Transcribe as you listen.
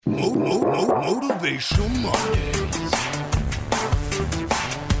Motivational Mondays.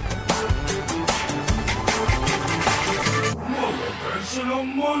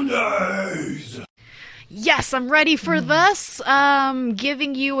 Motivational Mondays. Yes, I'm ready for this.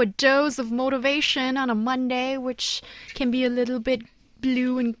 Giving you a dose of motivation on a Monday, which can be a little bit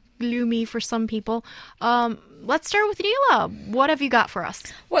blue and gloomy for some people. Let's start with Neela. What have you got for us?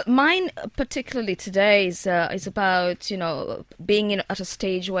 Well, mine particularly today is about, being at a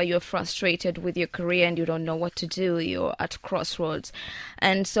stage where you're frustrated with your career and you don't know what to do. You're at crossroads.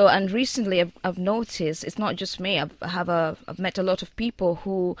 And recently I've noticed, it's not just me, I've met a lot of people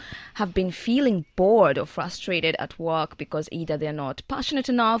who have been feeling bored or frustrated at work because either they're not passionate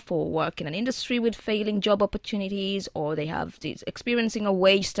enough or work in an industry with failing job opportunities, or they have experiencing a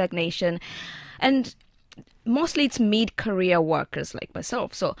wage stagnation. And mostly it's mid-career workers like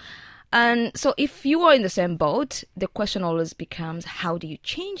myself. So if you are in the same boat, the question always becomes, how do you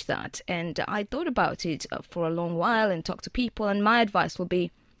change that? And I thought about it for a long while and talked to people. And my advice will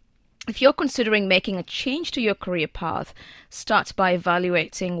be, if you're considering making a change to your career path, start by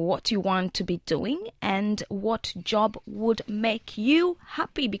evaluating what you want to be doing and what job would make you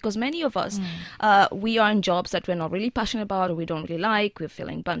happy. Because many of us, we are in jobs that we're not really passionate about or we don't really like. We're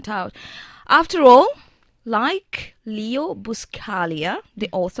feeling burnt out. After all, like Leo Buscaglia,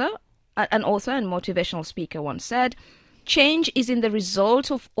 an author and motivational speaker, once said, change is in the result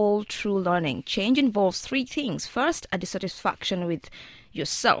of all true learning. Change involves three things. First, a dissatisfaction with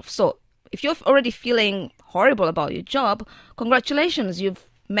yourself. So if you're already feeling horrible about your job, congratulations, you've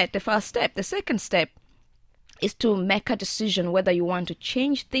met the first step. The second step is to make a decision whether you want to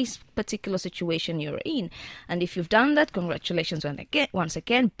change this particular situation you're in. And if you've done that, congratulations once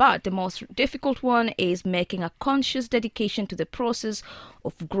again. But the most difficult one is making a conscious dedication to the process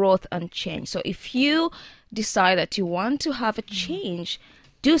of growth and change. So if you decide that you want to have a change,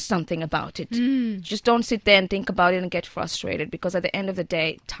 do something about it. Just don't sit there and think about it and get frustrated, because at the end of the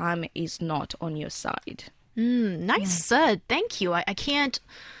day, time is not on your side. Nice said. Thank you. I can't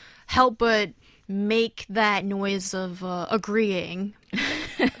help but make that noise of agreeing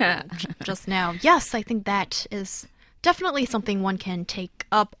just now. Yes, I think that is definitely something one can take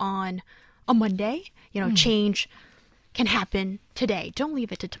up on a Monday. Change can happen today. Don't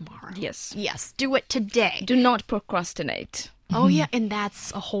leave it to tomorrow. Yes. Yes, do it today. Do not procrastinate. Oh yeah, and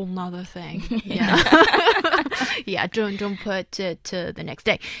that's a whole nother thing. Yeah. Yeah, don't put it to the next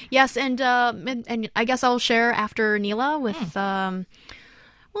day. Yes, and I guess I'll share after Neela with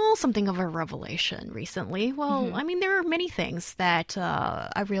something of a revelation recently. Well, I mean, there are many things that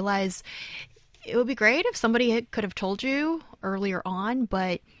I realize it would be great if somebody could have told you earlier on,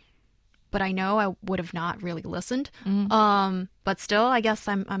 but I know I would have not really listened. But still, I guess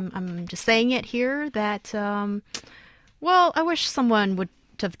I'm just saying it here that, I wish someone would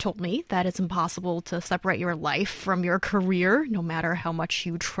have told me that it's impossible to separate your life from your career, no matter how much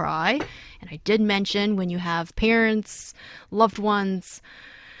you try. And I did mention when you have parents, loved ones,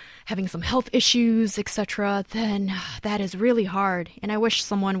 having some health issues, etc., then that is really hard. And I wish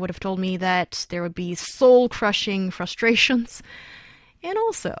someone would have told me that there would be soul-crushing frustrations and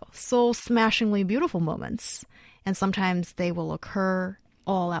also soul-smashingly beautiful moments. And sometimes they will occur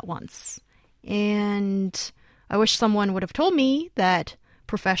all at once. And I wish someone would have told me that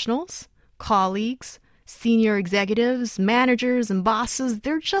professionals, colleagues, senior executives, managers, and bosses,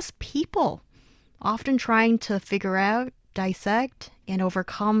 they're just people, often trying to figure out, dissect, and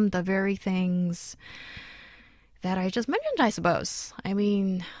overcome the very things that I just mentioned, I suppose. I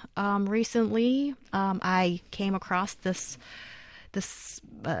mean, recently I came across this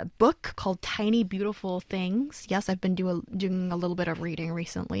book called Tiny Beautiful Things. Yes, I've been doing a little bit of reading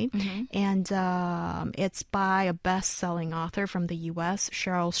recently. And it's by a best-selling author from the U.S.,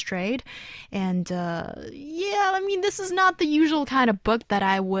 Cheryl Strayed. And this is not the usual kind of book that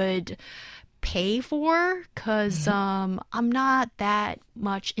I would pay for, because I'm not that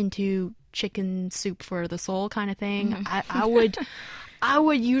much into chicken soup for the soul kind of thing. I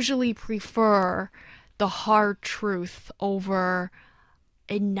would usually prefer the hard truth over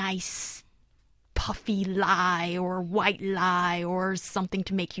a nice puffy lie or white lie or something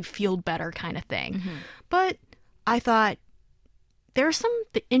to make you feel better kind of thing. But I thought there are some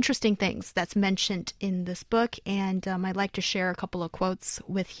interesting things that's mentioned in this book, and I'd like to share a couple of quotes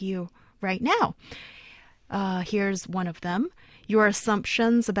with you right now. Here's one of them. Your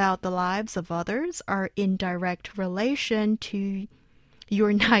assumptions about the lives of others are in direct relation to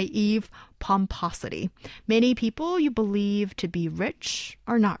your naive pomposity. Many people you believe to be rich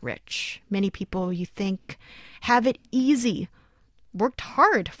are not rich. Many people you think have it easy, worked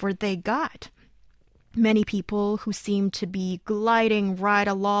hard for what they got. many people who seem to be gliding right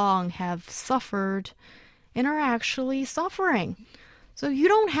along have suffered and are actually suffering. So you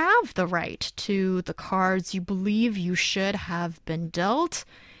don't have the right to the cards you believe you should have been dealt.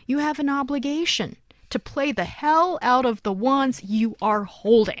 You have an obligation to play the hell out of the ones you are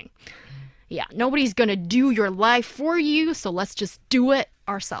holding. Yeah, nobody's gonna do your life for you, so let's just do it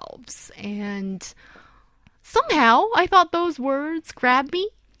ourselves. And somehow I thought those words grabbed me,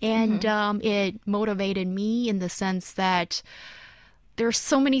 and it motivated me in the sense that there are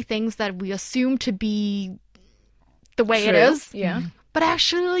so many things that we assume to be the way it is. Yeah. But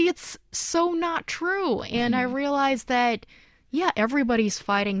actually, it's so not true. And I realized that, yeah, everybody's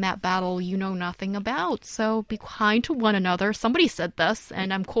fighting that battle you know nothing about. So be kind to one another. Somebody said this,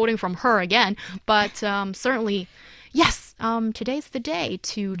 and I'm quoting from her again. But certainly, yes, today's the day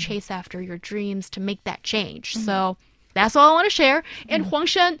to chase after your dreams, to make that change. So that's all I want to share. And Huang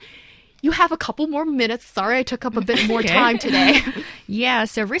Shen, you have a couple more minutes. Sorry, I took up a bit more time today. Yeah,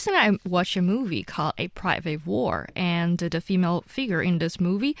 so recently I watched a movie called A Private War, and the female figure in this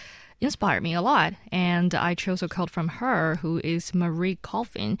movie inspired me a lot. And I chose a quote from her, who is Marie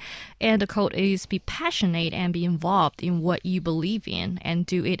Colvin. And the quote is, "Be passionate and be involved in what you believe in, and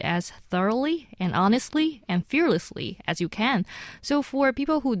do it as thoroughly and honestly and fearlessly as you can." So for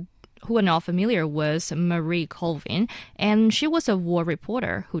people who are not familiar with Marie Colvin, and she was a war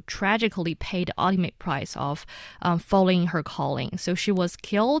reporter who tragically paid the ultimate price of following her calling. So she was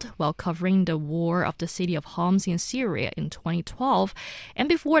killed while covering the war of the city of Homs in Syria in 2012. And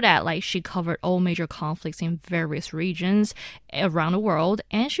before that, she covered all major conflicts in various regions around the world.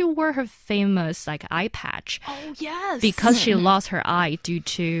 And she wore her famous eye patch. Oh, yes. Because she lost her eye due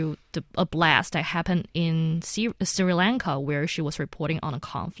to a blast that happened in Sri Lanka, where she was reporting on a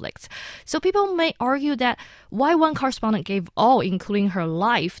conflict. So people may argue that why one correspondent gave all, including her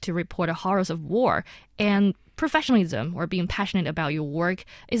life, to report the horrors of war, and professionalism or being passionate about your work,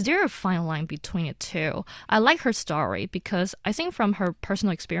 is there a fine line between the two? I like her story because I think from her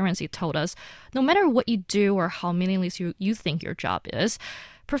personal experience, it told us no matter what you do or how meaningless you think your job is,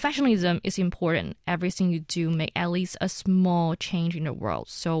 professionalism is important. Everything you do make at least a small change in the world.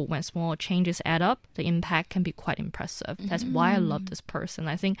 So when small changes add up, the impact can be quite impressive. That's why I love this person.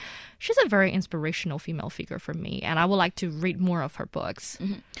 I think she's a very inspirational female figure for me, and I would like to read more of her books.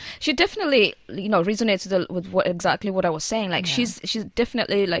 She definitely, resonates with exactly what I was saying. She's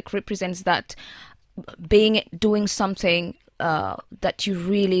definitely represents that doing something that you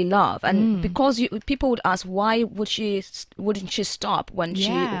really love, and because people would ask why wouldn't she stop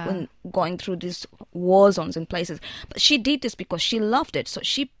when going through these war zones and places, but she did this because she loved it. So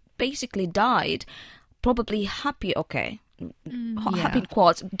she basically died probably happy, happy in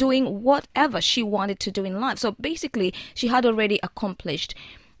quotes, doing whatever she wanted to do in life. So basically she had already accomplished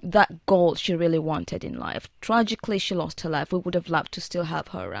that goal she really wanted in life. Tragically, she lost her life. We would have loved to still have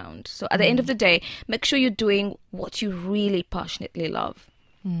her around. So at the end of the day, make sure you're doing what you really passionately love.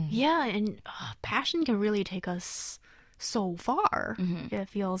 Yeah, and passion can really take us so far, it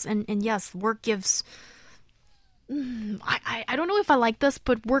feels. And yes, work gives... I don't know if I like this,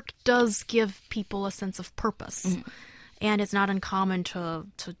 but work does give people a sense of purpose. And it's not uncommon to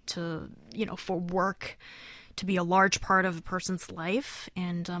for work to be a large part of a person's life.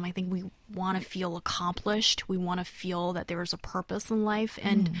 And I think we want to feel accomplished. We want to feel that there is a purpose in life.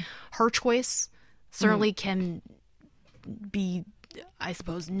 And her choice certainly can be, I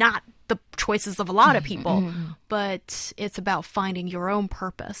suppose, not the choices of a lot of people, but it's about finding your own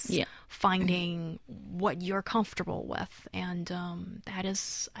purpose, finding what you're comfortable with. And that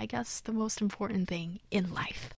is, I guess, the most important thing in life.